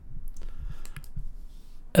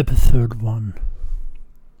Episode 1.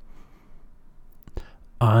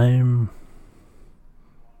 I'm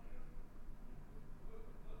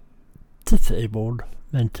disabled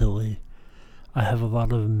mentally. I have a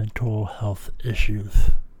lot of mental health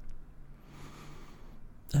issues.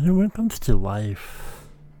 And when it comes to life,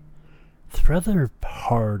 it's rather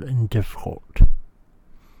hard and difficult.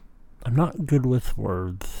 I'm not good with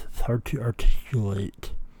words. It's hard to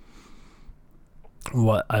articulate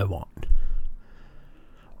what I want.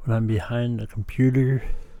 When I'm behind a computer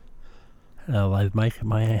and a live mic in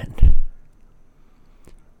my hand,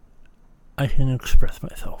 I can express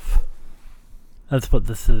myself. That's what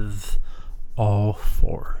this is all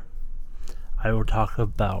for. I will talk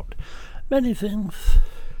about many things,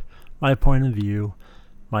 my point of view,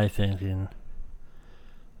 my thinking,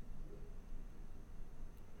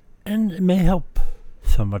 and it may help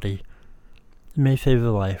somebody. It may save a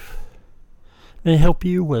life. It may help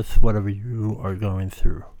you with whatever you are going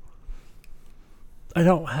through. I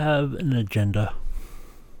don't have an agenda.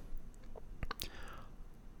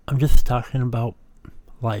 I'm just talking about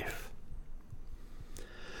life.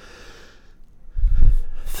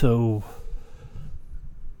 So,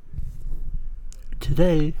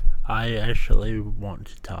 today I actually want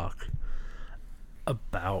to talk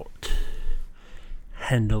about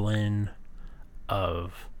handling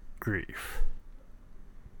of grief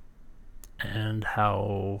and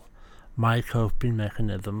how my coping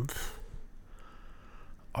mechanisms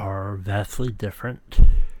are vastly different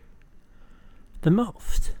than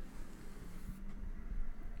most.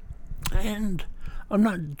 And I'm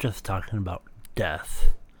not just talking about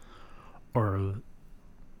death, or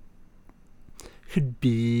could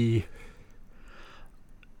be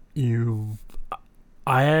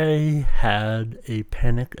I had a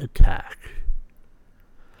panic attack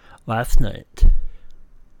last night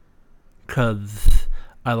because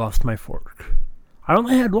I lost my fork. I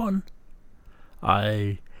only had one.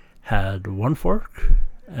 I had one fork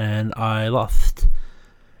and I lost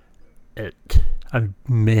it. I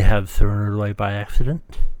may have thrown it away by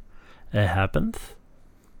accident. It happens.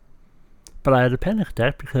 But I had a panic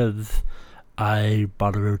attack because I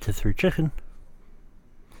bought a rotisserie chicken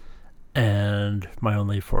and my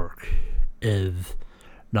only fork is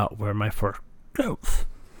not where my fork goes.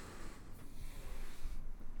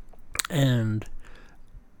 And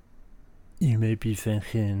you may be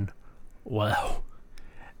thinking, well,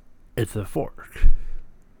 it's a fork.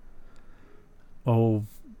 Well,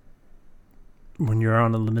 when you're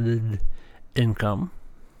on a limited income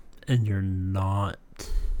and you're not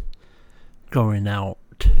going out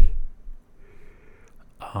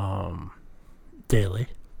daily,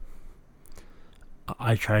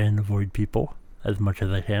 I try and avoid people as much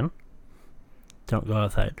as I can. Don't go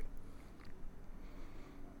outside.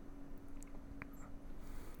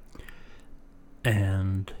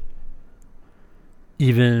 And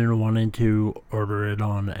even wanting to order it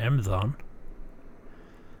on Amazon,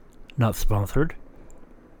 not sponsored,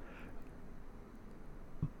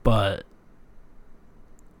 but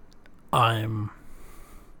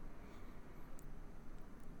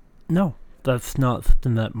no, that's not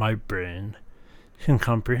something that my brain can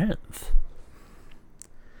comprehend.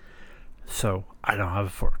 So I don't have a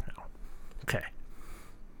fork now. Okay.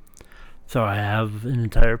 So I have an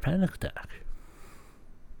entire panic attack.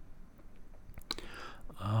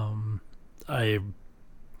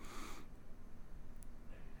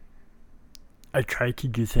 I try to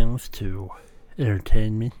do things to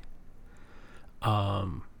entertain me.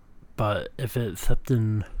 But if it's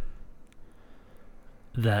something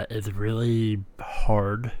that is really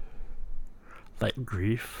hard, like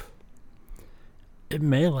grief, it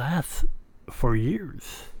may last for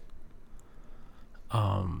years.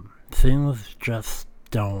 Things just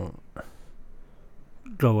don't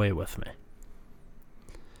go away with me.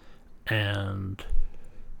 And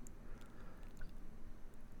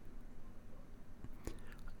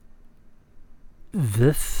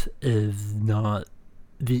this is not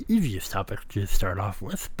the easiest topic to start off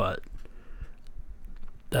with, but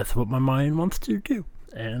that's what my mind wants to do.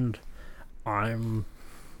 And I'm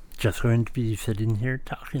just going to be sitting here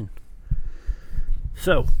talking.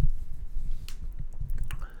 So,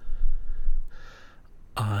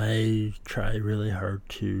 I try really hard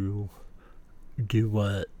to do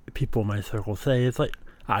what people in my circle say. It's like,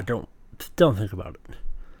 don't think about it.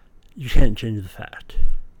 You can't change the fact.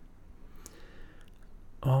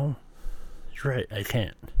 Oh, you're right, I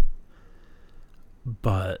can't.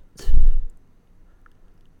 But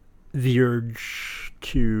the urge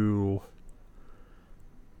to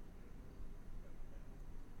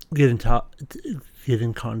get in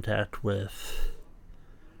contact with,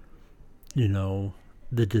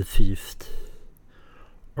 the deceased,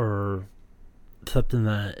 or something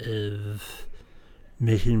that is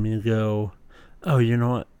making me go, oh, you know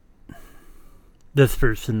what? This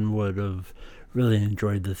person would have really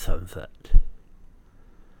enjoyed the sunset.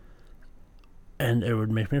 And it would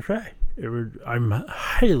make me cry. I'm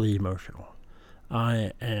highly emotional.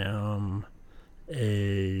 I am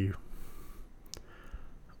a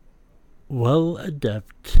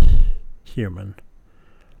well-adept human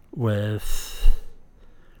with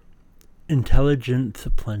intelligence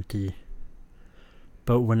aplenty,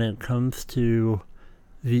 but when it comes to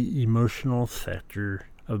the emotional sector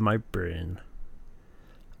of my brain,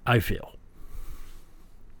 I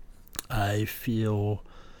feel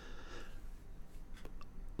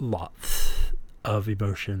lots of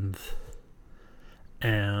emotions,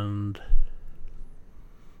 and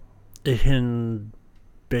it can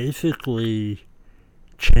basically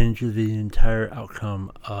change the entire outcome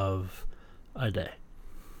of a day.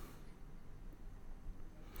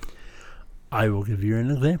 I will give you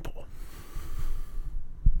an example.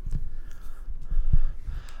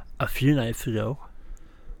 A few nights ago,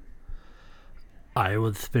 I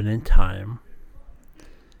was spending time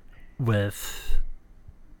with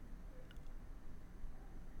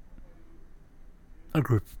a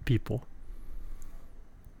group of people,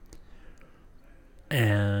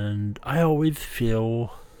 and I always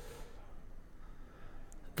feel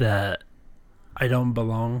that I don't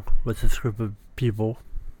belong with this group of people,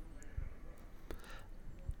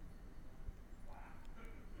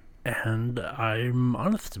 and I'm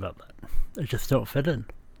honest about that. I just don't fit in.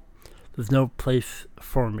 There's no place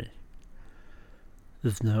for me.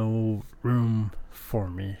 There's no room for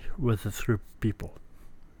me with this group of people.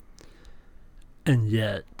 And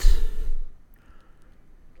yet,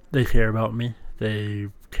 they care about me. They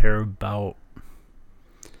care about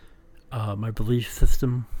my belief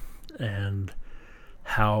system and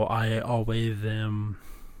how I always am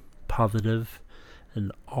positive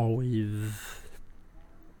and always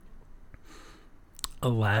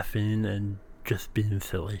laughing and just being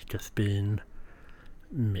silly, just being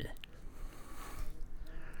me.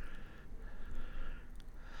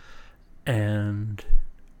 And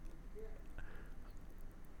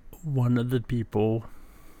one of the people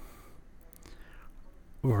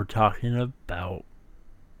were talking about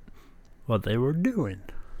what they were doing.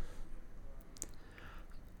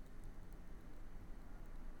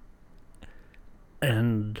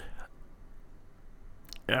 And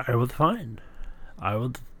I was fine. I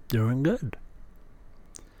was doing good.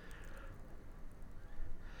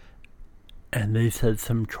 And they said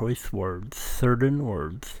some choice words, certain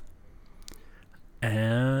words.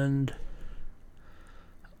 And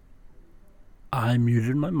I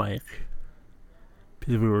muted my mic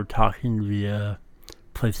because we were talking via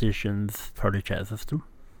PlayStation's party chat system,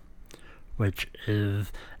 which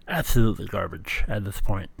is absolutely garbage at this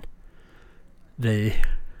point. They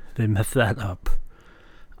messed that up.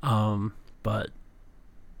 But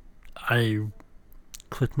I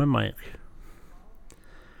clicked my mic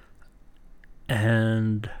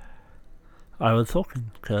and I was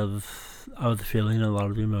sulking because I was feeling a lot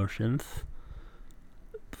of emotions.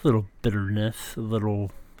 A little bitterness, a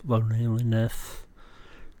little loneliness,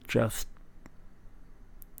 just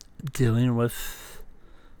dealing with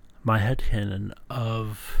my headcanon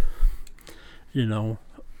of,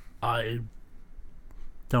 I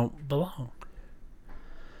don't belong.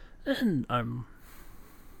 And I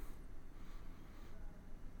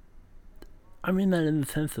mean that in the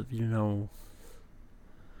sense of,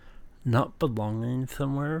 not belonging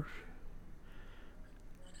somewhere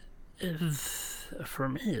is, for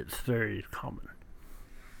me, it's very common.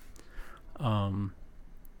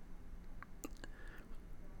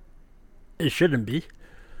 It shouldn't be,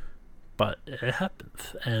 but it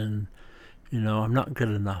happens. And, I'm not good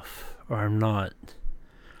enough, or I'm not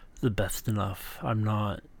the best enough. I'm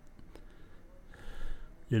not,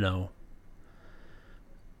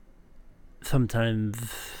 sometimes,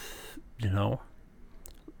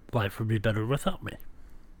 life would be better without me.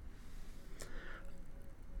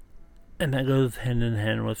 And that goes hand in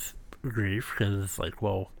hand with grief, because it's like,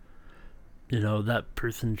 well, that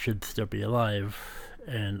person should still be alive,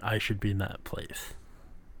 and I should be in that place.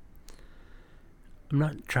 I'm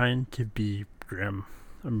not trying to be grim.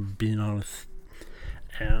 I'm being honest.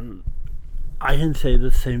 And I can say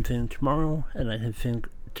the same thing tomorrow, and I can think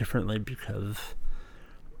differently because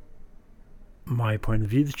my point of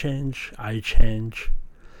views change, I change,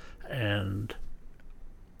 and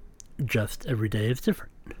just every day is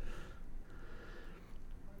different.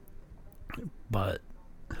 But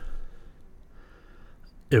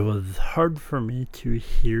it was hard for me to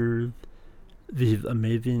hear these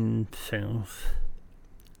amazing things,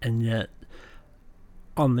 and yet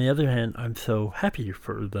on the other hand, I'm so happy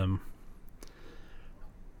for them.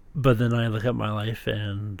 But then I look at my life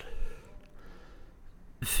and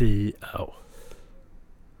see, a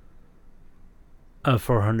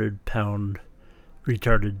 400-pound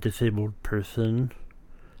retarded disabled person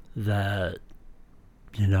that,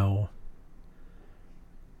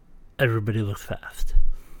 everybody looks past.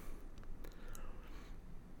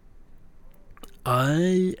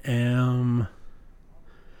 I am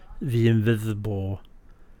the invisible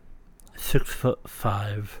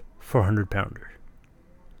 6'5", 400-pounder.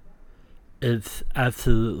 It's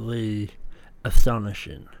absolutely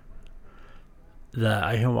astonishing that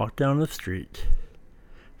I can walk down the street,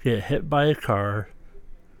 get hit by a car,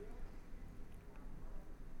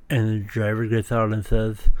 and the driver gets out and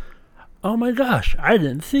says, "Oh my gosh, I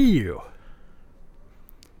didn't see you."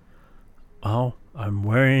 Well, I'm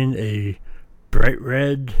wearing a bright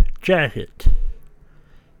red jacket.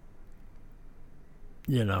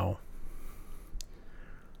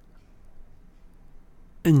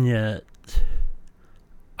 And yet,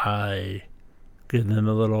 I give them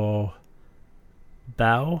a little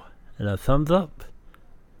bow and a thumbs up,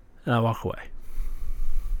 and I walk away.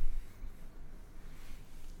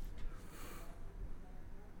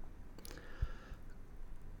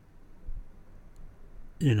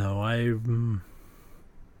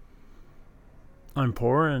 I'm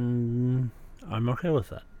poor and I'm okay with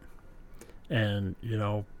that. And,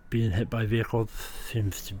 being hit by vehicles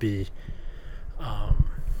seems to be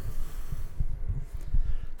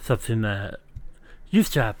something that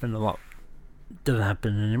used to happen a lot. Doesn't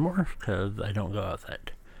happen anymore because I don't go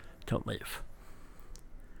outside. Don't leave.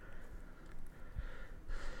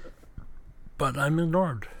 But I'm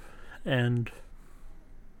ignored. And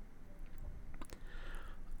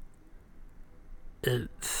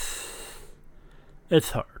it's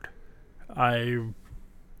hard. I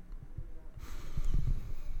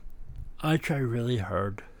try really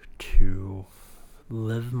hard to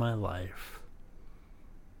live my life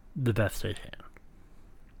the best I can.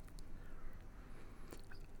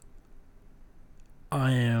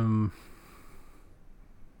 I am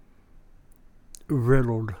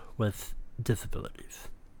riddled with disabilities.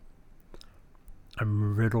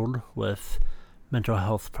 I'm riddled with mental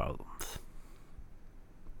health problems.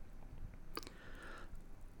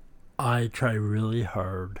 I try really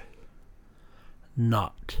hard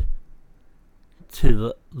not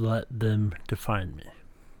to let them define me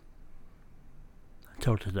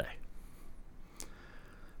until today.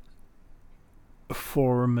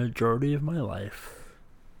 For a majority of my life,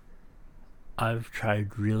 I've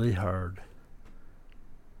tried really hard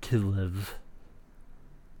to live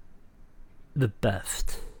the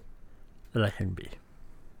best that I can be.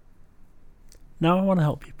 Now I want to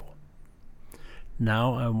help people.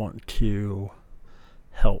 Now I want to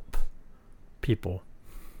help people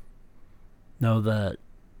know that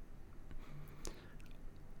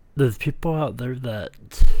there's people out there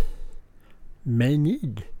that may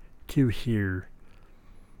need to hear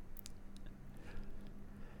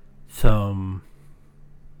some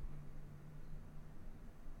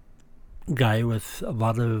guy with a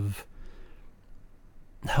lot of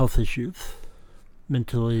health issues,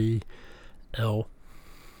 mentally ill,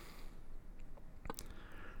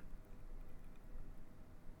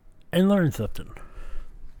 and learn something.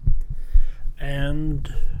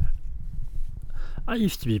 And I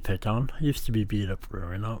used to be picked on. I used to be beat up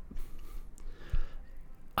growing up.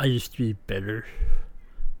 I used to be bitter.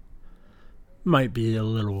 Might be a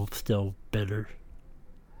little still bitter.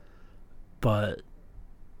 But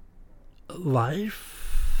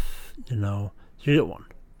life, you get one.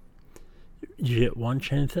 You get one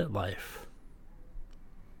chance at life.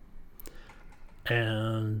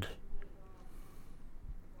 And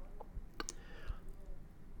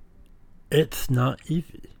it's not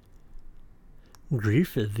easy.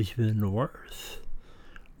 Grief is even worse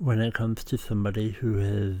when it comes to somebody who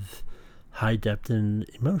has high depth in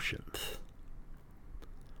emotions.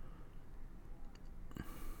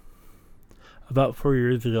 About 4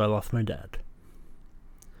 years ago, I lost my dad.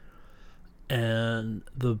 And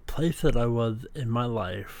the place that I was in my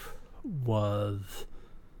life was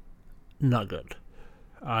not good.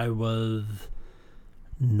 I was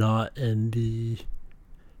not in the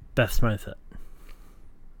best mindset.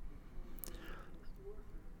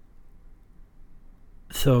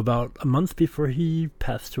 So about a month before he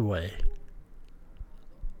passed away,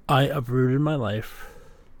 I uprooted my life.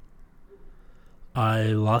 I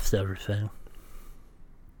lost everything.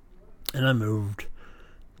 And I moved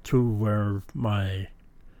to where my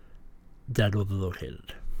dad was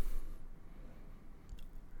located.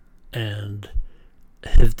 And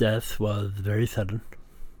his death was very sudden.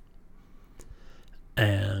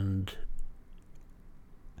 And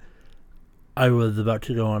I was about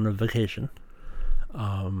to go on a vacation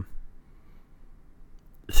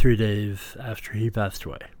 3 days after he passed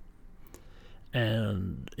away.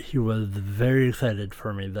 And he was very excited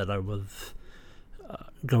for me that I was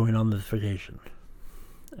going on this vacation.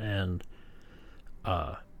 And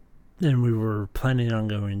then we were planning on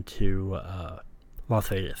going to Las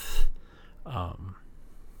Vegas.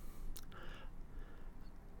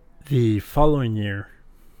 The following year,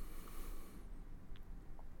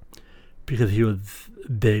 because he was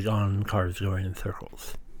big on cars going in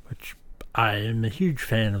circles, which I am a huge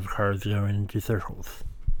fan of cars going into circles.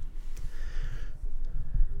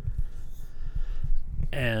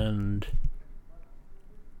 And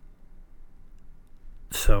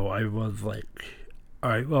so I was like,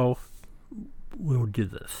 alright, well, we'll do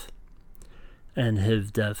this. And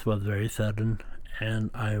his death was very sudden,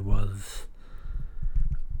 and I was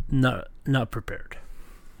not prepared.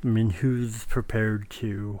 I mean, who's prepared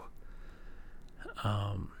to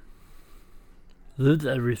lose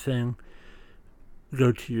everything,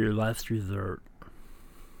 go to your last resort,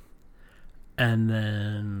 and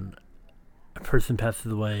then a person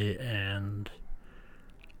passes away and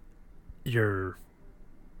you're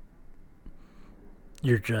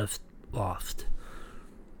just lost.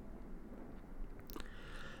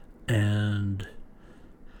 And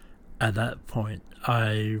at that point,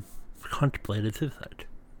 I contemplated suicide.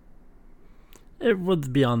 It was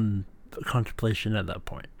beyond contemplation at that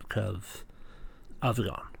point, because I was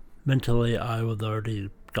gone. Mentally, I was already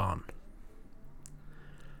gone.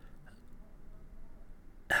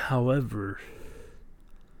 However,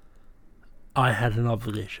 I had an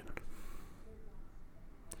obligation.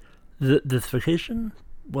 This vacation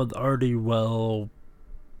was already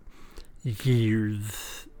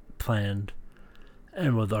years planned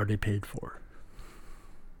and was already paid for.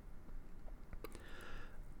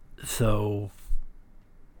 So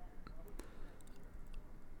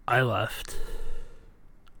I left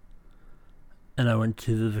and I went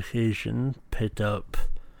to the vacation, picked up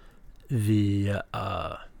the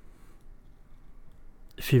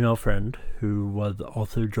female friend who was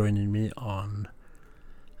also joining me on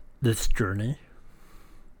this journey.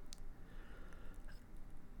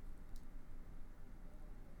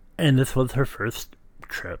 And this was her first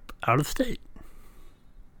trip out of state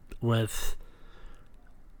with,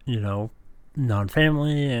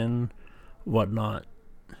 non-family and whatnot.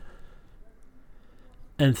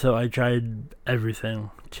 And so I tried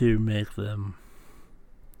everything to make them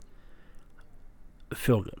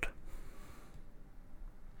feel good.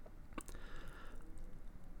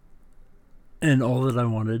 And all that I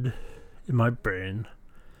wanted in my brain,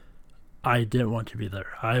 I didn't want to be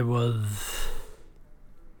there. I was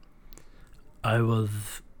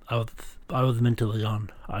mentally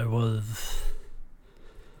gone.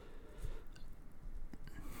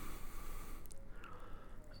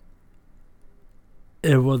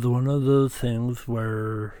 It was one of those things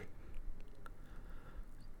where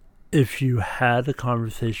if you had a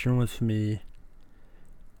conversation with me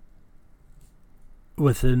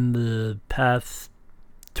within the past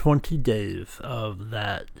 20 days of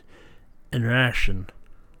that interaction,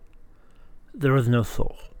 there was no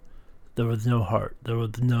soul. There was no heart. There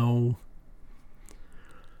was no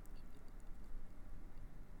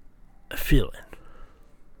feeling.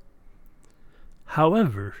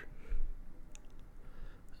 However,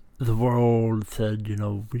 the world said,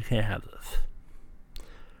 we can't have this.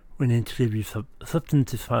 We need to give you something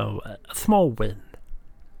to smile at. A small win.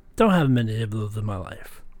 Don't have many of those in my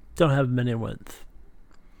life. Don't have many wins.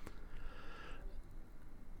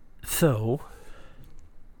 So,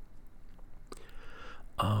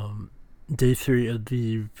 day 3 of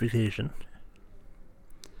the vacation,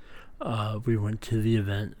 we went to the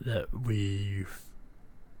event that we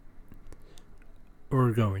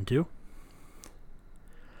were going to.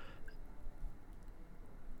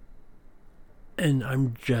 And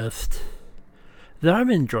I'm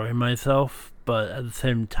enjoying myself, but at the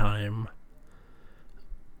same time,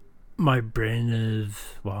 my brain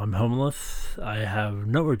is, I'm homeless. I have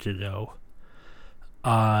nowhere to go.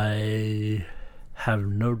 I have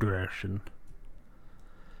no direction.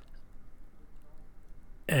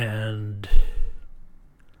 And,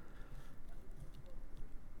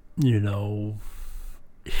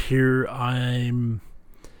 here I'm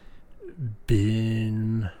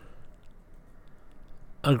being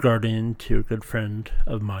a guardian to a good friend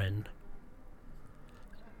of mine,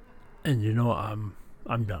 and I'm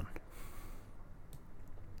done.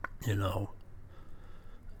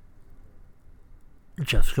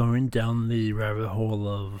 Just going down the rabbit hole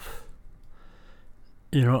of,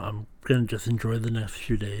 I'm gonna just enjoy the next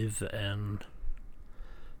few days and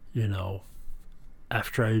you know,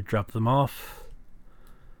 after I drop them off,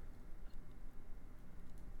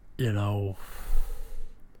 you know,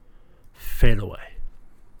 fade away.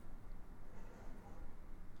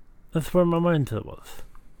 That's where my mindset was.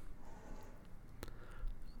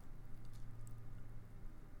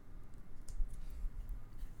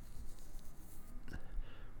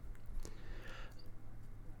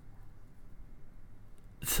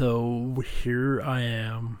 So here I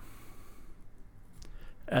am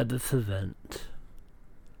at this event,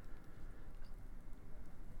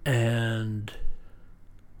 and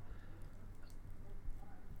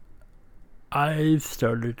I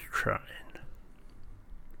started crying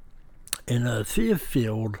in a sea of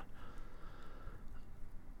field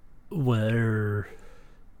where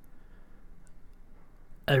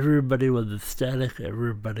everybody was ecstatic,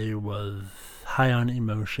 everybody was high on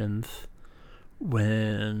emotions.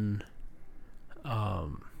 When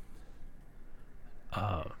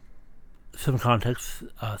some context,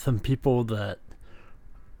 some people that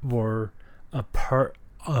were a part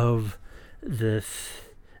of this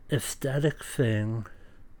ecstatic thing,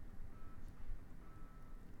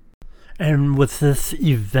 and with this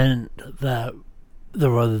event that there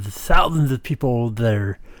was thousands of people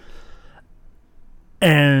there,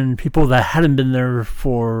 and people that hadn't been there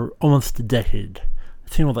for almost a decade. I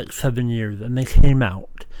think it was like 7 years, and they came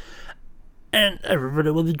out, and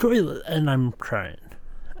everybody was joyless, and I'm crying.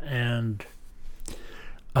 And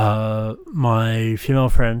my female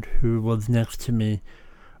friend who was next to me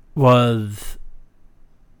was,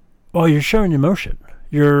 well, you're showing emotion.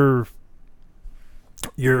 I've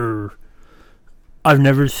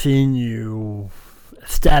never seen you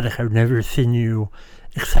ecstatic. I've never seen you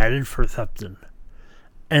excited for something.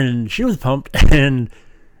 And she was pumped, and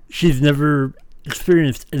she's never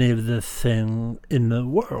experienced any of this thing in the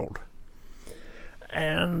world.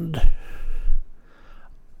 And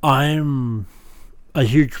I'm a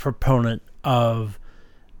huge proponent of,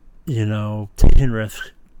 taking risks,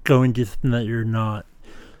 going to something that you're not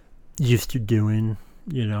used to doing,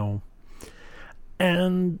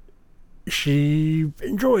 And she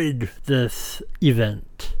enjoyed this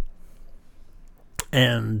event.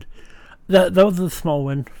 And that was a small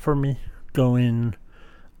win for me, going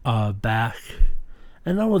back.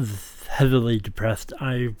 And I was heavily depressed.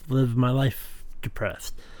 I lived my life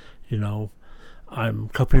depressed. I'm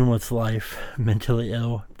coping with life, mentally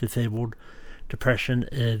ill, disabled. Depression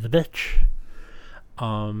is a bitch.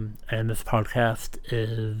 And this podcast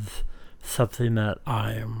is something that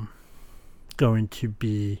I'm going to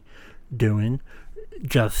be doing.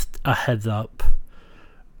 Just a heads up.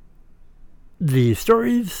 The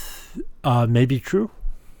stories may be true.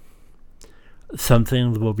 Some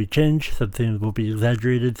things will be changed, some things will be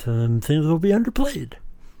exaggerated, some things will be underplayed.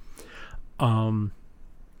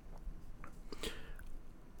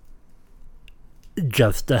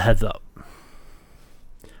 Just a heads up.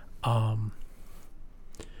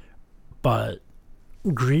 But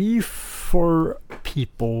grief for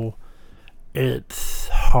people, it's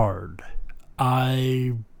hard.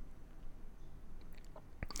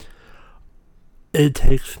 It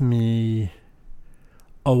takes me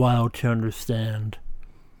a while to understand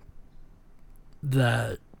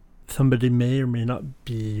that somebody may or may not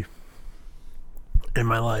be in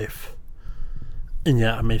my life, and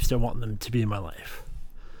yet I may still want them to be in my life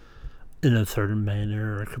in a certain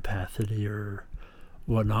manner or capacity or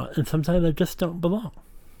whatnot, and sometimes I just don't belong,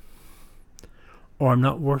 or I'm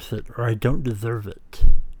not worth it, or I don't deserve it.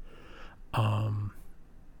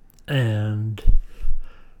 And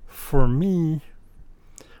for me,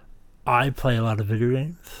 I play a lot of video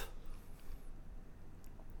games.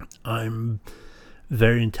 I'm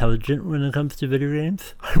very intelligent when it comes to video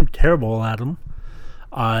games. I'm terrible at them.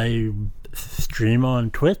 I stream on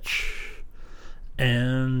Twitch,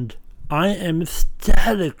 and I am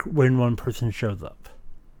ecstatic when one person shows up.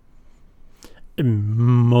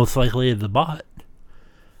 Most likely it's a bot,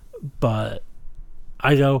 but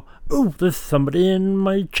I go, ooh, there's somebody in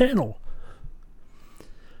my channel.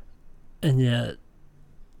 And yet,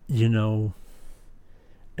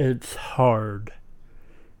 it's hard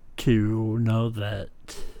to know that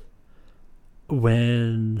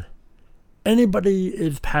when anybody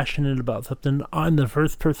is passionate about something, I'm the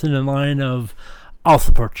first person in line of, I'll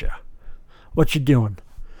support you. What you doing?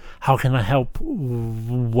 How can I help?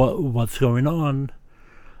 What's going on?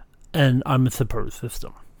 And I'm a support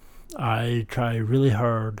system. I try really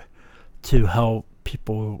hard to help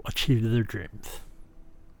people achieve their dreams.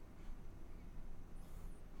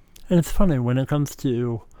 And it's funny, when it comes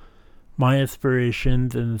to my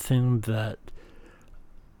aspirations and the things that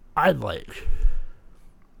I like,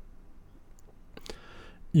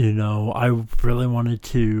 I really wanted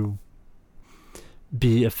to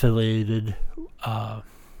be affiliated on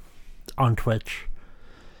Twitch.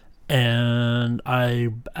 And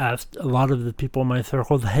I asked a lot of the people in my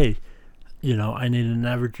circles, hey, I need an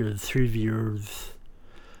average of 3 viewers.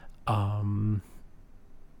 And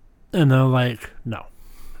they're like, no,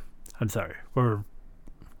 I'm sorry. We're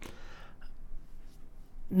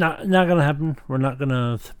not gonna happen. We're not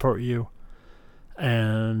gonna support you.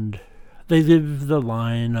 And they give the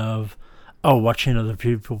line of, oh, watching other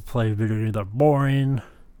people play video games are boring.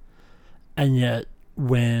 And yet,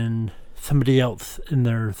 when somebody else in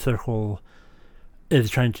their circle is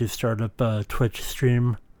trying to start up a Twitch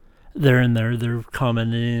stream, they're in there, they're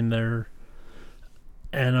commenting,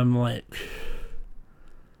 and I'm like,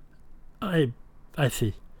 I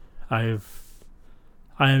see, I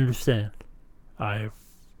understand, and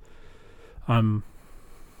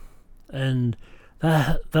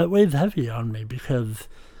that weighs heavy on me because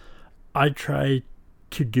I try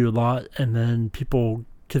to do a lot, and then people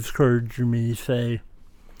discourage me, say,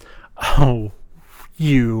 oh,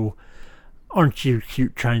 aren't you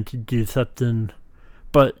cute trying to do something,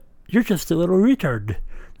 but you're just a little retard.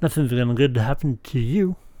 Nothing's gonna good to happen to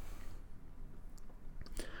you.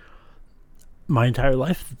 My entire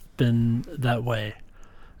life has been that way,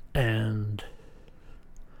 and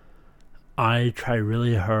I try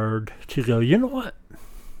really hard to go, you know what?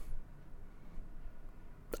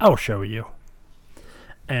 I'll show you.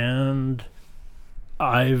 And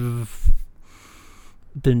I've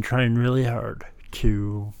been trying really hard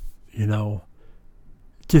to, do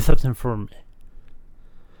something for me.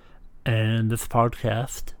 And this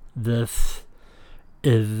podcast, this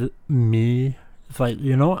is me. It's like,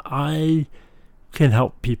 I can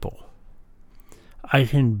help people. I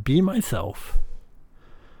can be myself.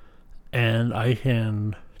 And I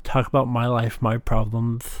can talk about my life, my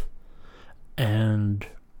problems, and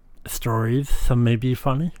stories. Some may be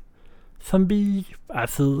funny. Some be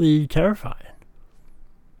absolutely terrifying.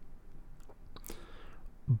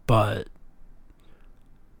 But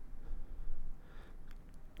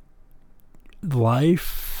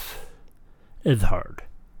life is hard.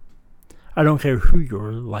 I don't care who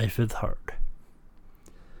your life is hard.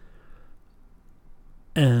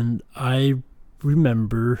 And I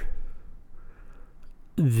remember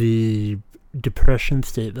the depression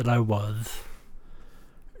state that I was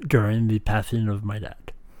during the passing of my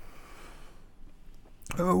dad.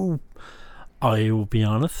 Oh, I will be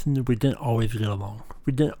honest, we didn't always get along.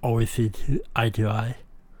 We didn't always see eye to eye.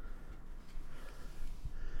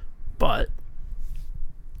 But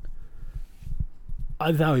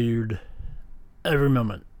I valued every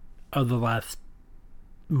moment of the last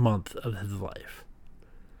month of his life.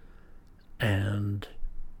 And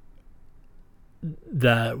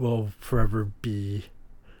that will forever be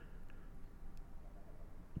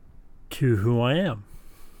to who I am.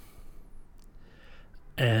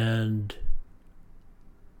 And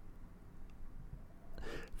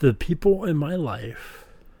the people in my life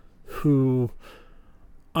who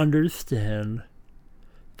understand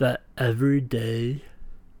that every day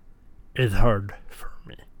is hard for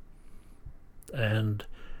me. And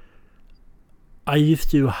I used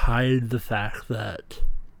to hide the fact that,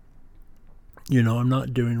 I'm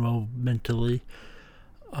not doing well mentally.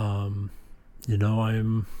 I'm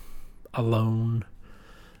alone.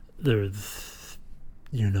 There's,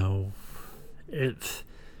 it's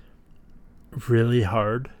really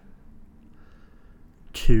hard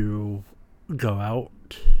to go out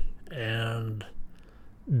and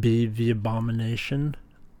be the abomination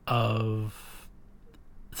of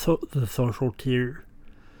the social tier.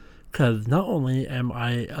 Because not only am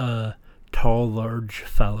I a tall, large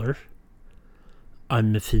feller,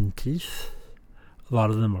 I'm missing teeth. A lot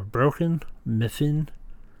of them are broken, missing.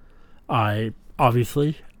 I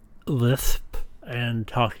obviously lisp, and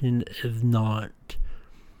talking is not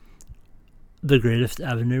the greatest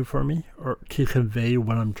avenue for me, or to convey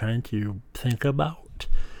what I'm trying to think about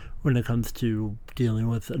when it comes to dealing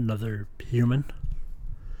with another human.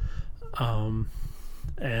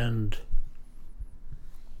 And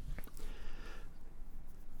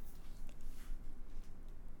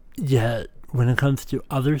yet, when it comes to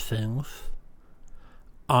other things,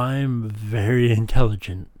 I'm very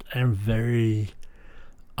intelligent and very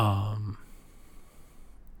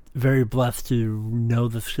blessed to know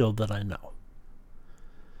the skill that I know.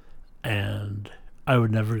 And I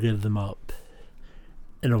would never give them up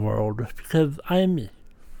in a world because I am me.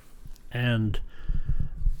 And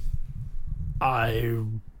I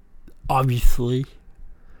obviously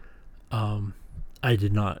I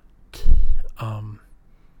did not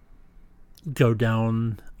go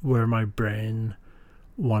down where my brain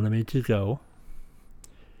wanted me to go.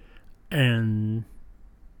 And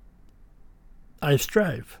I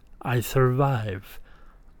strive. I survive.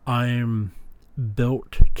 I'm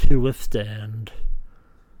built to withstand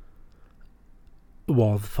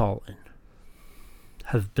walls falling.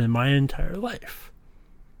 Has been my entire life.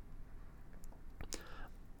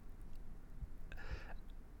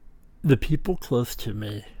 The people close to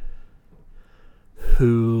me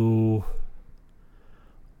who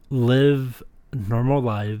live normal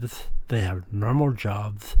lives, they have normal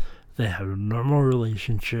jobs, they have normal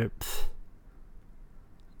relationships,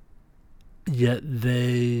 yet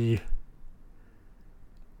they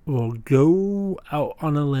will go out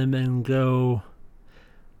on a limb and go,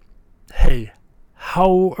 hey,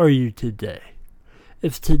 how are you today?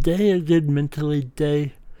 Is today a good mentally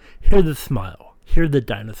day? Hear the smile. Hear the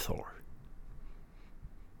dinosaur.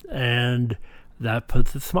 And that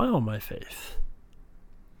puts a smile on my face.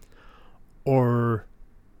 Or,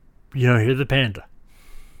 hear the panda.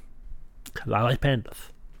 Because I like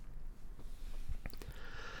pandas.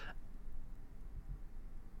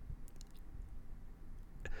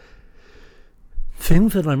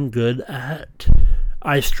 Things that I'm good at,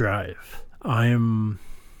 I strive. And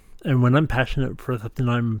when I'm passionate for something,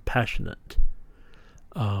 I'm passionate.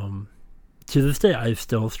 To this day, I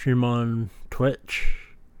still stream on Twitch,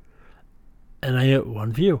 and I get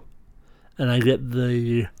one view. And I get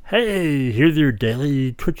the, hey, here's your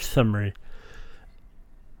daily Twitch summary.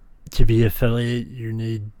 To be affiliate, you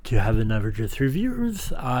need to have an average of 3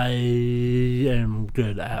 viewers. I am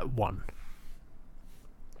good at 1.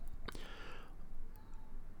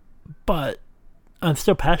 But I'm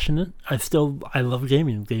still passionate. I love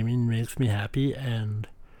gaming. Gaming makes me happy, and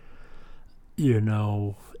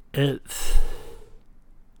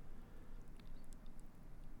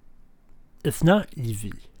it's not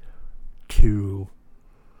easy to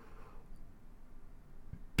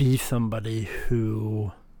be somebody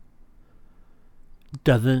who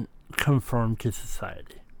doesn't conform to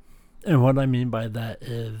society. And what I mean by that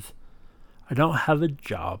is I don't have a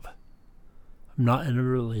job. I'm not in a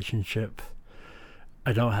relationship.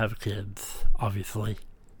 I don't have kids, obviously.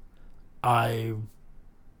 I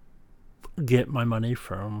get my money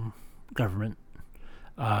from government.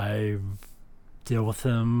 I deal with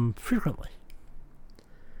them frequently.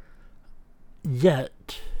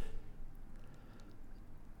 Yet,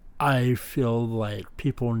 I feel like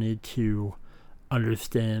people need to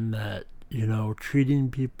understand that,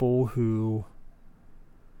 treating people who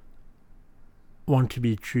want to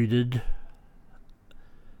be treated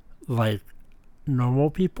like normal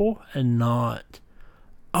people and not,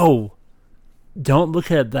 oh, don't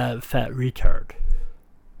look at that fat retard.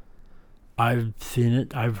 I've seen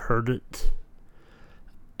it, I've heard it,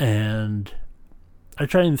 and I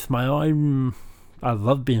try and smile. I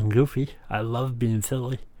love being goofy. I love being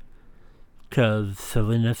silly, because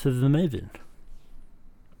silliness is amazing.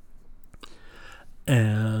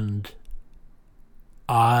 And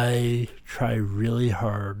I try really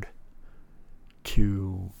hard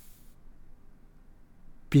to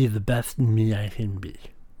be the best me I can be.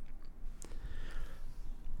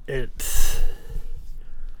 It's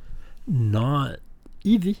not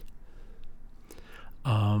easy.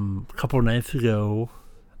 A couple of nights ago,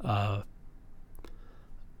 a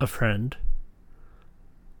friend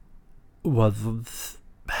was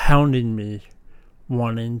hounding me,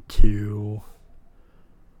 wanting to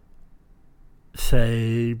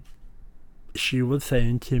say, she was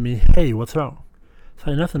saying to me, hey, what's wrong?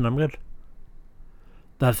 Say, nothing, I'm good.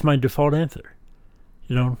 That's my default answer.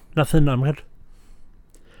 Nothing, I'm good.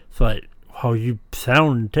 It's like, oh, you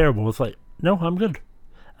sound terrible. It's like, no, I'm good.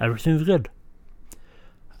 Everything's good.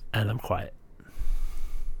 And I'm quiet.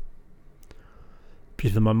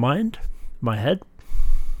 Because in my mind, my head,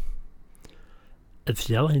 it's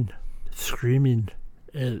yelling, it's screaming,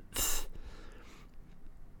 it's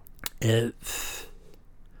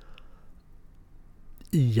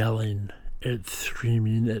yelling, it's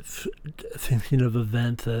screaming, it's thinking of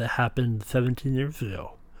events that happened 17 years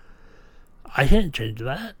ago. I can't change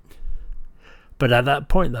that. But at that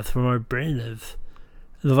point, that's where my brain is.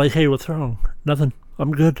 And they're like, hey, what's wrong? Nothing.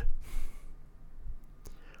 I'm good.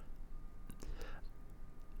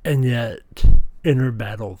 And yet, inner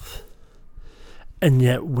battles. And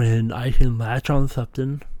yet, when I can latch on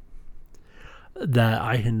something, that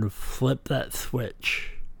I can flip that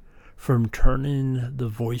switch from turning the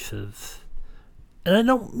voices. And I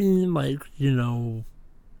don't mean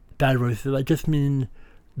bad voices. I just mean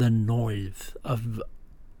the noise of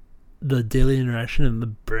the daily interaction in the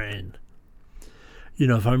brain.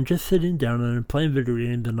 If I'm just sitting down and I'm playing video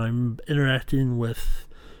games and I'm interacting with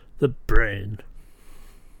the brain,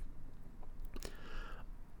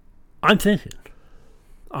 I'm thinking.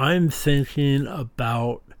 I'm thinking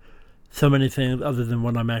about so many things other than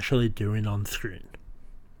what I'm actually doing on screen.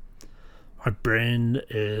 My brain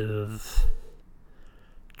is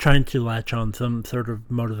trying to latch on some sort of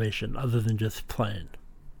motivation other than just playing.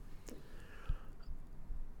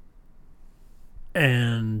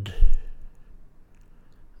 And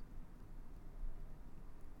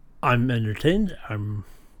I'm entertained. I'm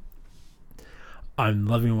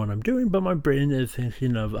loving what I'm doing, but my brain is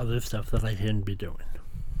thinking of other stuff that I can be doing.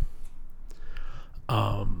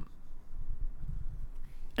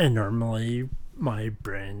 And normally my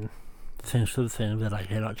brain thinks of things that I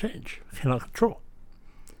cannot change, cannot control.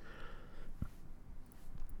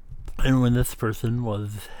 And when this person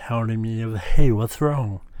was hounding me of, hey, what's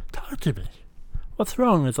wrong? Talk to me. What's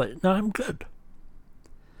wrong? It's like, no, I'm good.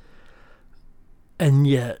 And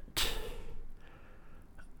yet,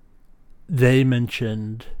 they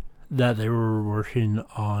mentioned that they were working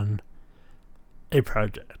on a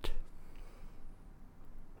project.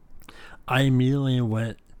 I immediately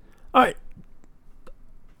went, all right,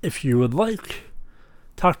 if you would like,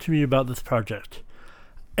 talk to me about this project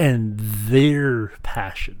and their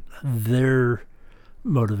passion, their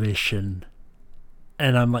motivation.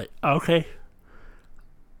 And I'm like, okay,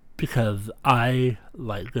 because I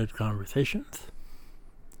like good conversations.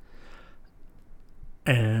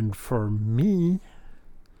 And for me,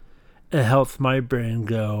 it helps my brain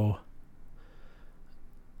go,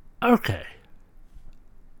 okay,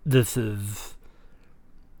 this is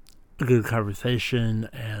a good conversation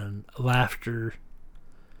and laughter,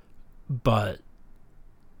 but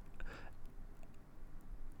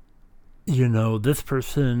this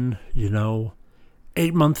person,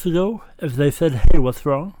 8 months ago, if they said, hey, what's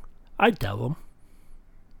wrong? I'd tell them.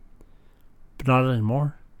 But not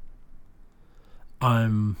anymore.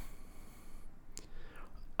 I'm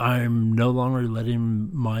no longer letting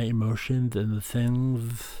my emotions and the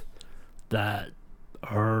things that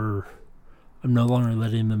I'm no longer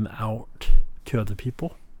letting them out to other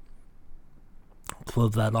people.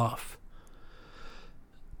 Close that off.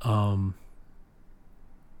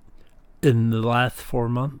 In the last 4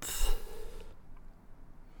 months,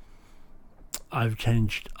 I've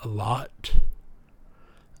changed a lot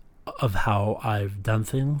of how I've done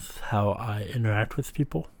things, how I interact with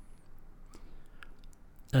people.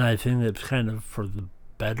 And I think it's kind of for the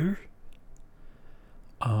better.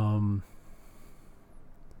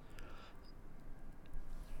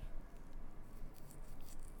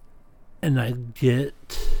 And I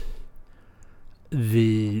get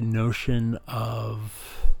the notion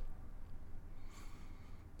of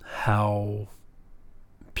how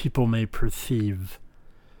people may perceive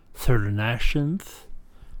certain actions,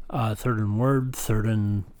 certain words,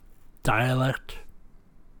 certain dialect.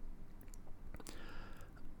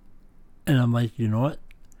 And I'm like, you know what?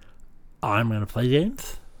 I'm going to play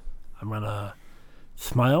games. I'm going to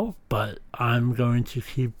smile, but I'm going to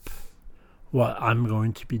keep what I'm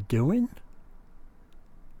going to be doing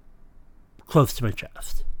close to my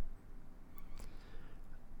chest.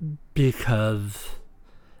 Because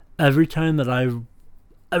every time that I've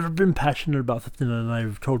ever been passionate about something and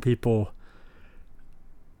I've told people,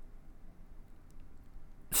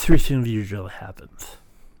 3 things usually happens.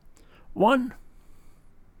 1,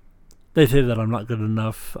 they say that I'm not good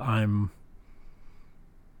enough, I'm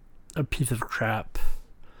a piece of crap,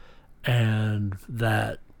 and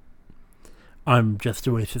that I'm just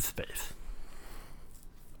a waste of space.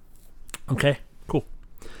 Okay, cool.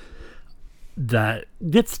 That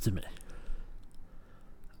gets to me.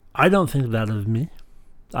 I don't think that of me.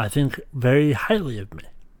 I think very highly of me.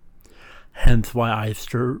 Hence why I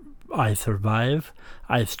survive.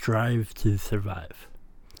 I strive to survive.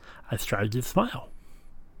 I strive to smile.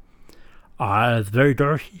 It's very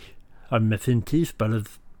darky. I'm missing teeth, but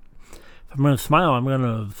if I'm going to smile, I'm going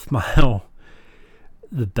to smile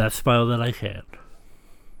the best smile that I can.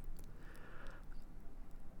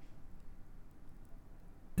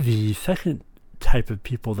 The second type of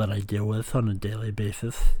people that I deal with on a daily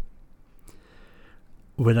basis,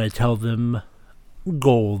 when I tell them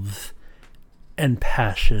goals and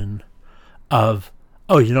passion of,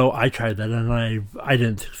 oh, I tried that and I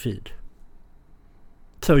didn't succeed.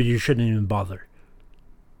 So you shouldn't even bother.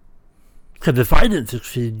 Because if I didn't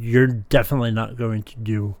succeed, you're definitely not going to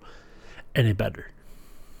do any better.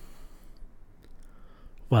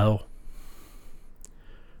 Well,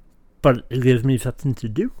 but it gives me something to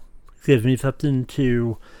do. It gives me something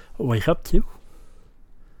to wake up to.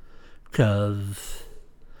 Because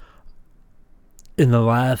in the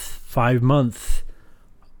last 5 months,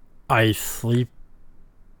 I sleep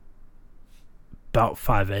about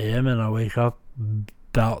 5 a.m. and I wake up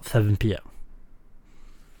about 7 p.m.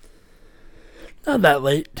 Not that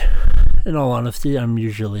late. In all honesty, I'm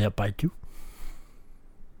usually up by 2.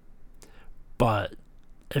 But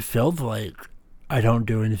it feels like I don't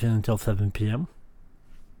do anything until 7 p.m.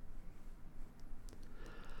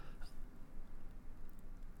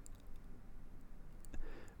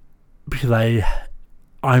 Because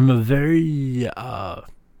I'm a very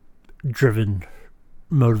driven,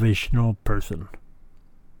 motivational person.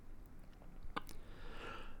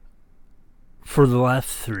 For the last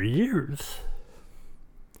 3 years,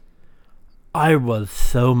 I was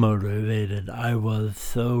so motivated. I was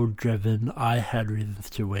so driven. I had reasons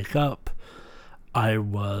to wake up. I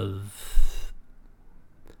was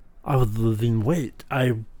losing weight.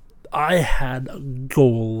 I had a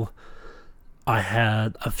goal. I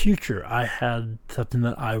had a future. I had something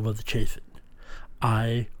that I was chasing.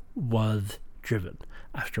 I was driven.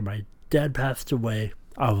 After my dad passed away,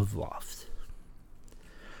 I was lost.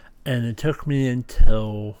 And it took me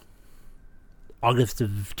until August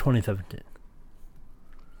of 2017.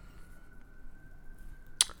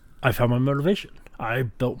 I found my motivation. I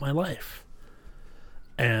built my life.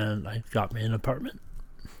 And I got me an apartment.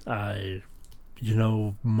 I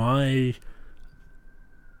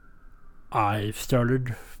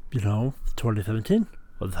started, 2017,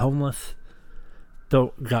 was homeless.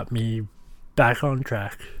 Got me back on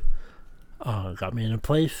track. Got me in a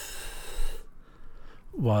place.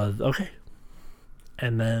 Was okay.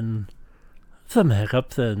 And then some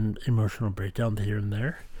hiccups and emotional breakdowns here and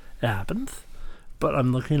there. It happens. But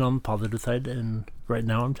I'm looking on the positive side, and right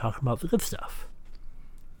now I'm talking about the good stuff.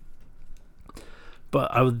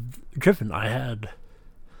 But I was driven. I had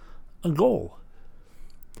a goal.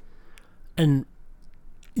 And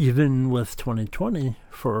even with 2020,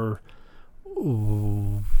 for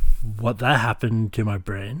what that happened to my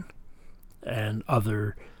brain and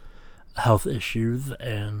other health issues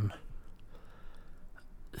and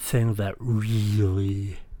things that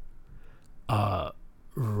really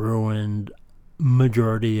ruined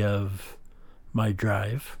majority of my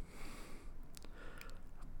drive.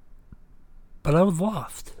 But I was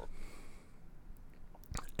lost.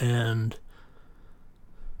 And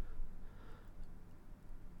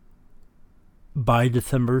by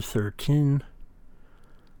December 13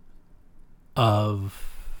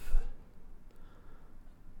 of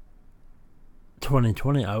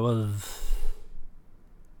 2020,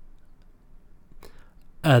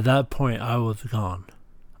 at that point, I was gone.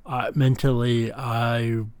 Mentally,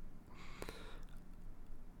 I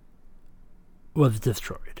was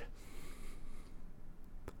destroyed.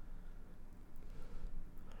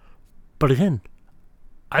 But again,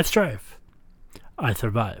 I strive. I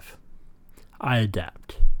survive. I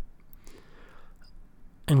adapt.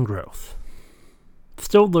 And growth.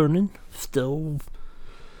 Still learning. Still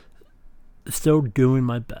doing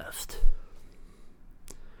my best.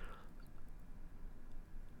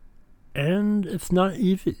 And it's not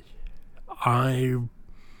easy. I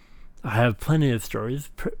have plenty of stories,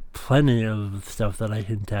 plenty of stuff that I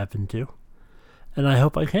can tap into, and I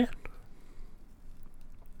hope I can.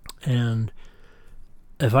 And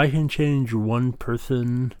if I can change one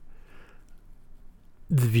person's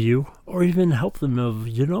view, or even help them of,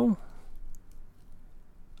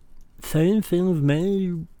 saying things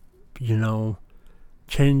may,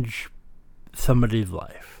 change somebody's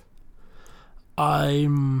life.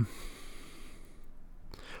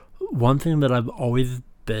 One thing that I've always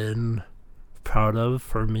been proud of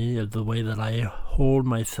for me is the way that I hold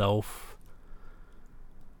myself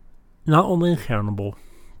not only accountable,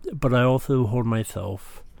 but I also hold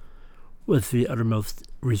myself with the uttermost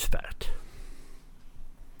respect.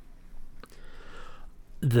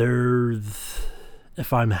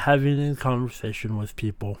 If I'm having a conversation with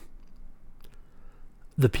people,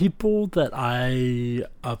 the people that I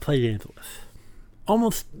play games with,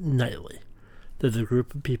 almost nightly, there's a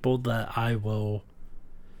group of people that I will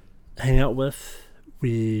hang out with.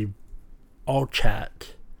 We all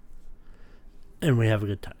chat, and we have a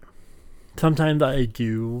good time. Sometimes I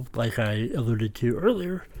do, like I alluded to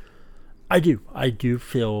earlier, I do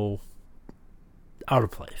feel out of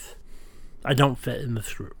place. I don't fit in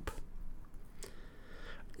this group.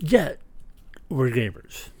 Yet, we're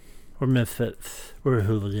gamers. We're misfits. We're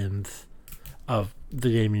hooligans of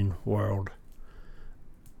the gaming world.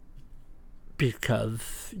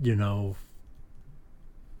 Because,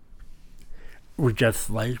 we just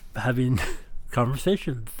like having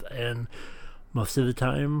conversations, and most of the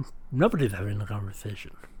time, nobody's having a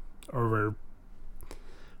conversation. Or we're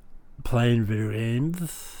playing video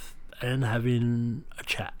games and having a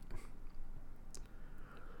chat.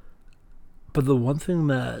 But the one thing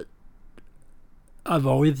that I've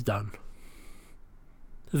always done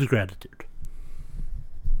is gratitude.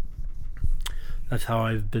 That's how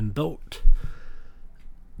I've been built.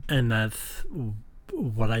 And that's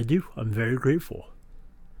what I do. I'm very grateful.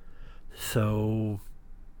 So,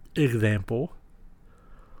 example,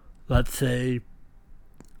 let's say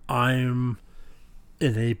I'm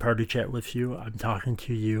in a party chat with you, I'm talking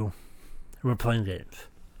to you, and we're playing games.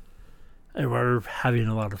 And we're having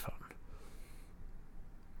a lot of fun.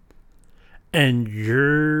 And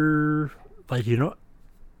you're like, you know what?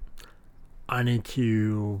 I need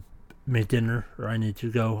to make dinner, or I need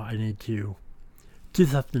to go, I need to do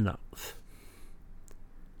something else.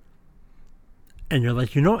 And you're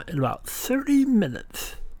like, you know what? In about 30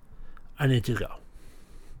 minutes, I need to go.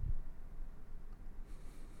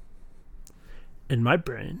 In my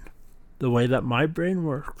brain, the way that my brain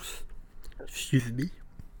works, the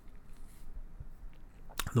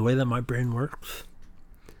way that my brain works,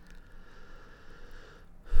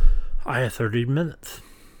 I have 30 minutes.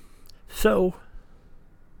 So,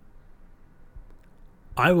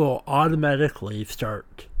 I will automatically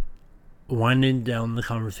start winding down the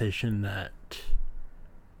conversation that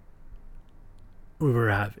we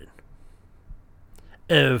were having.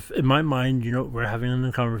 If in my mind, you know, we're having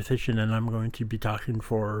a conversation and I'm going to be talking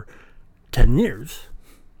for 10 years,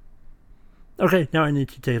 okay, now I need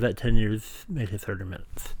to take that 10 years, make it 30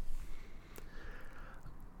 minutes.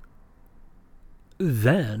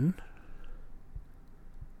 Then,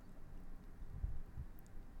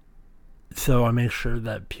 so I make sure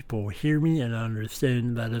that people hear me and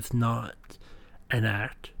understand that it's not an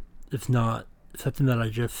act. It's not something that I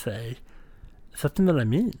just say. It's something that I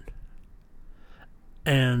mean.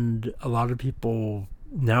 And a lot of people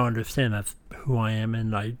now understand that's who I am,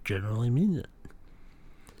 and I generally mean it.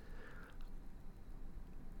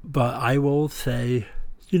 But I will say,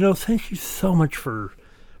 you know, thank you so much for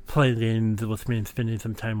playing games with me and spending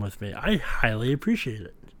some time with me. I highly appreciate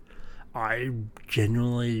it. I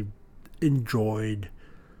genuinely enjoyed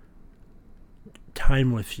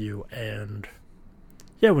time with you, and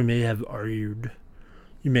yeah, we may have argued.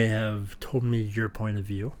 You may have told me your point of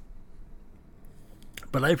view.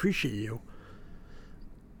 But I appreciate you.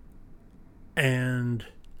 And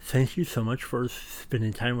thank you so much for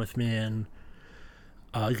spending time with me and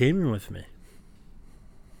gaming with me.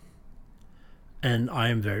 And I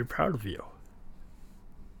am very proud of you.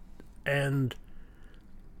 And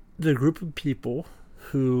the group of people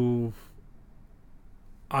who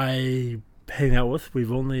I hang out with,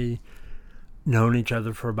 we've only known each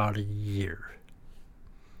other for about a year.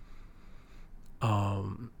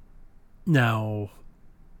 Now,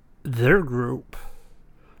 their group,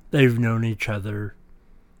 they've known each other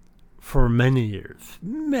for many years.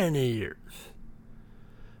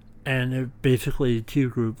 And it basically two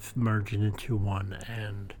groups merging into one,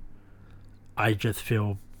 and I just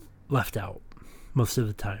feel left out most of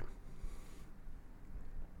the time.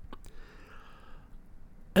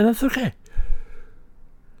 And that's okay.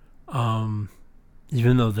 Even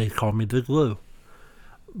though they call me the glue.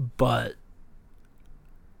 But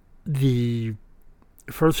the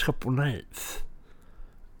first couple nights,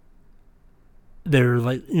 they're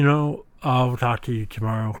like, you know, I'll talk to you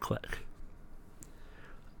tomorrow, click.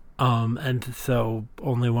 And so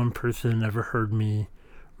only one person ever heard me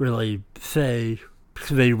really say, because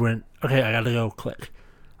they went, okay, I gotta go, click.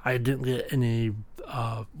 I didn't get any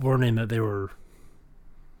warning that they were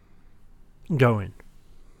going.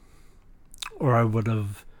 Or I would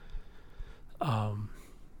have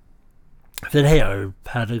said, hey, I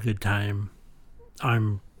had a good time.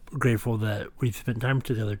 I'm grateful that we spent time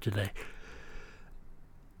together today.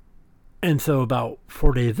 And so about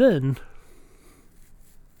 4 days in,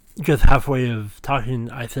 just halfway of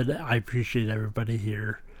talking, I said, I appreciate everybody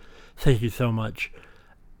here. Thank you so much.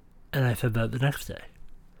 And I said that the next day.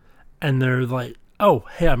 And they're like, oh,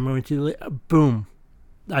 hey, I'm going to... Boom.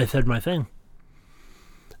 I said my thing.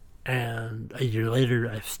 And a year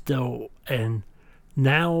later, I still... And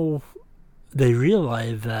now they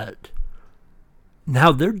realize that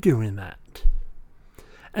now they're doing that.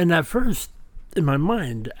 And at first, in my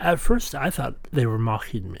mind, I thought they were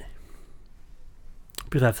mocking me.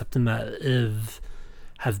 Because that's something that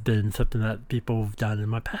has been something that people have done in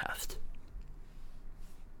my past.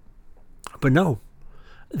 But no,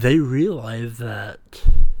 they realize that,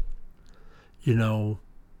 you know,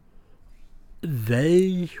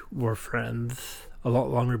 they were friends a lot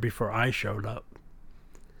longer before I showed up.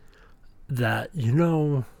 That, you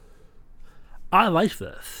know, I like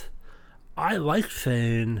this. I like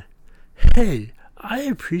saying, hey, I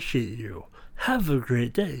appreciate you. Have a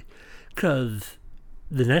great day. Because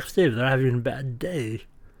the next day, if they're having a bad day,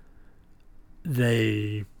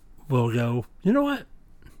 they will go, you know what?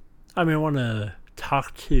 I want to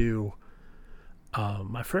talk to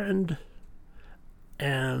my friend,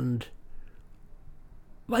 And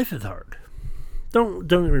life is hard. Don't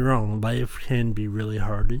get me wrong, life can be really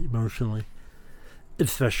hard emotionally,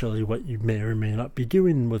 especially what you may or may not be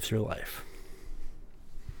doing with your life.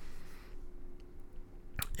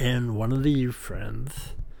 And one of the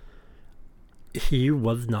friends, he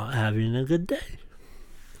was not having a good day.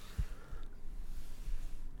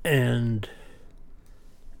 And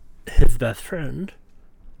his best friend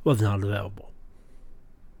was not available.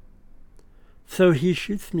 So he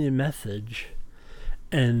shoots me a message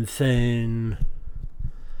and saying,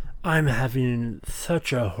 I'm having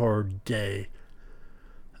such a hard day.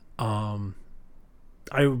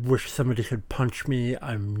 I wish somebody could punch me.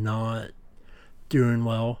 I'm not doing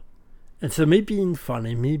well. And so me being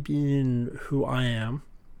funny, me being who I am,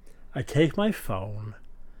 I take my phone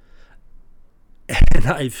and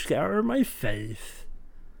I scour my face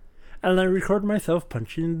and I record myself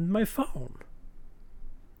punching my phone.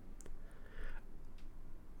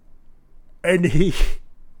 And he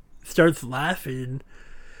starts laughing,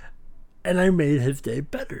 and I made his day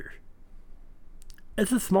better.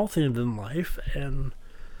 It's a small thing in life, and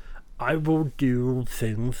I will do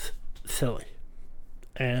things silly.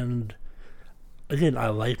 And again, I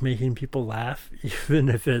like making people laugh, even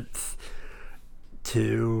if it's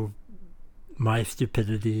to my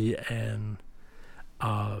stupidity and,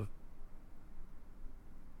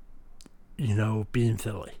 being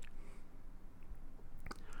silly.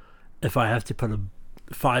 If I have to put a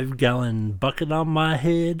 5-gallon bucket on my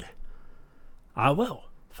head, I will.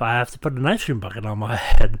 If I have to put an ice cream bucket on my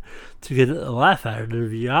head to get a laugh out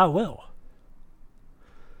of you, I will.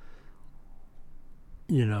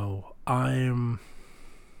 I'm...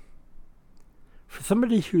 For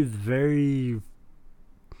somebody who's very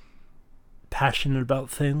passionate about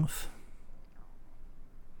things,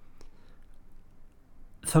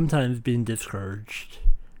 sometimes being discouraged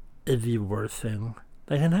is the worst thing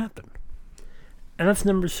that can happen. And that's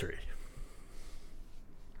number 3.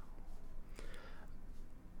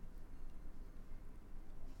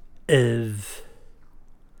 Is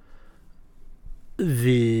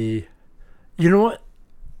you know what?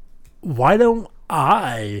 Why don't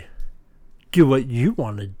I do what you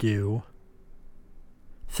want to do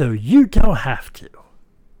so you don't have to?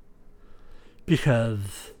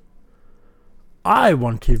 Because I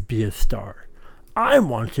want to be a star. I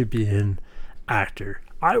want to be an actor.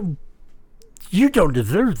 You don't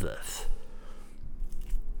deserve this.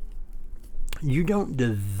 You don't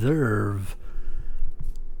deserve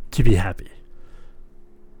to be happy.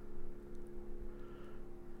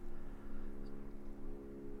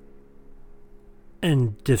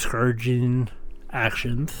 And discouraging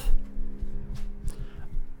actions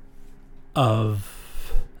of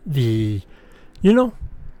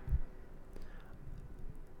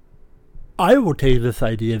I will take this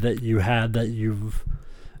idea that you had that you've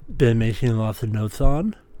been making lots of notes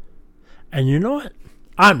on, and you know what?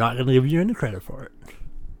 I'm not going to give you any credit for it.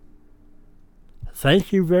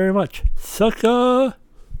 Thank you very much, sucker!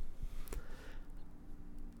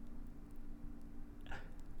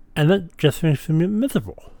 And that just makes me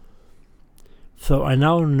miserable. So I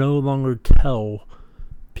now no longer tell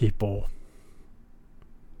people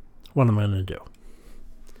what I'm going to do.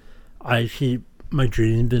 I keep my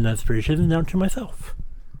dreams and aspirations down to myself.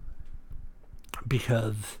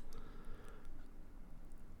 Because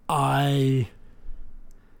I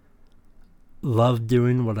love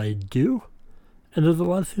doing what I do, and there's a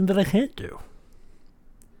lot of things that I can't do.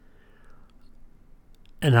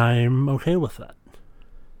 And I'm okay with that.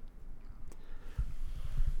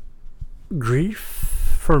 Grief,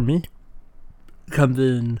 for me, comes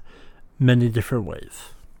in many different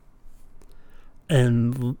ways.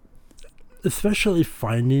 And especially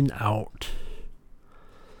finding out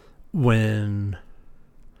when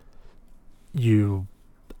you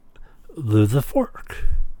lose a fork.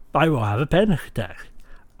 I will have a panic attack.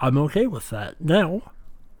 I'm okay with that now.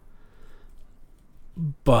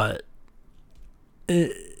 But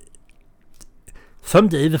some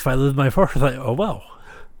days if I lose my fork, it's like, oh well.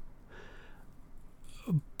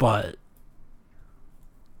 But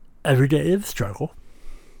every day is a struggle,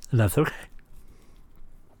 and that's okay.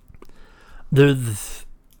 There's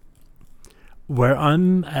where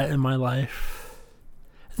I'm at in my life.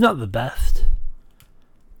 It's not the best,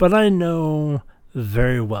 but I know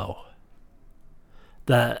very well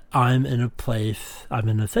that I'm in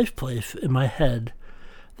a safe place in my head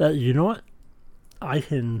that, you know what, I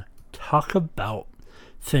can talk about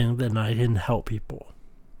things and I can help people.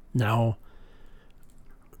 Now,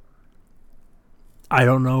 I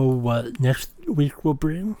don't know what next week will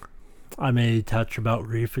bring. I may touch about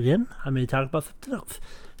grief again. I may talk about something else.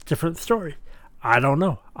 Different story. I don't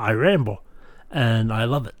know. I ramble. And I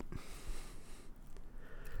love it.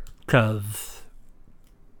 Because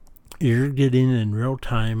you're getting in real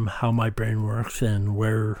time how my brain works and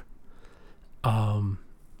where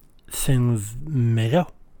things may go.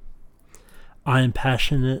 I am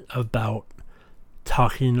passionate about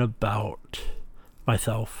talking about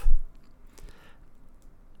myself.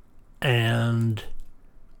 And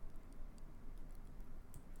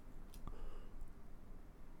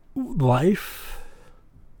life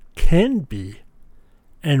can be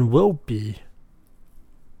and will be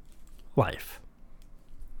life.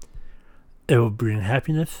 It will bring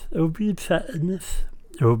happiness. It will bring sadness.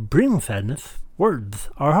 It will bring sadness. Words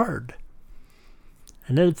are hard.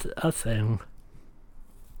 And it's a thing.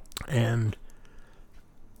 And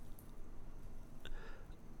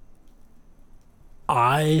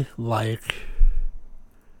I like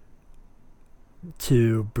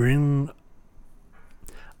to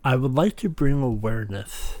I would like to bring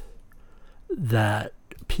awareness that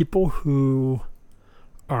people who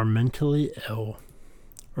are mentally ill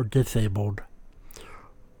or disabled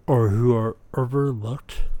or who are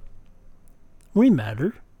overlooked, we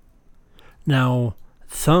matter. Now,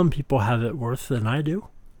 some people have it worse than I do.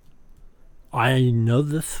 I know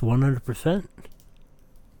this 100%.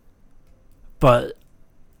 But,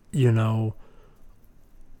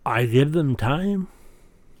 I give them time.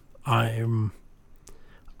 I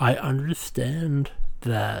understand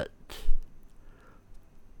that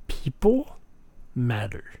people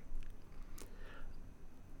matter.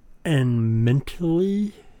 And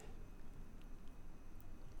mentally,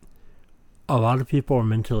 a lot of people are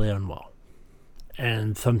mentally unwell.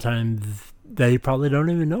 And sometimes they probably don't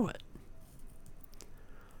even know it.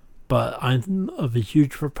 But I'm a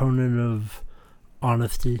huge proponent of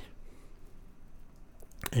honesty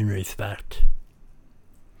and respect.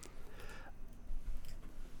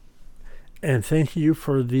 And thank you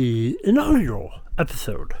for the inaugural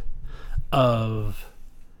episode of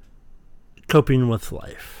Coping with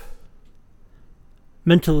Life.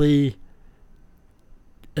 Mentally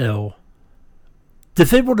ill.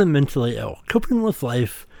 Disabled and mentally ill. Coping with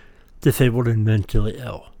life, disabled and mentally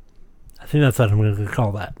ill. I think that's what I'm going to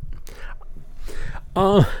call that.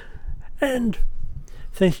 And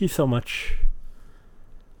thank you so much.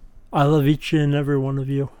 I love each and every one of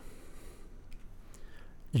you.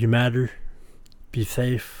 You matter. Be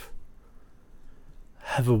safe.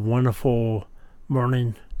 Have a wonderful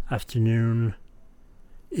morning, afternoon,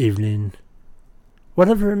 evening,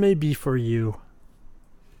 whatever it may be for you.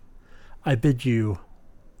 I bid you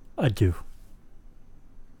adieu.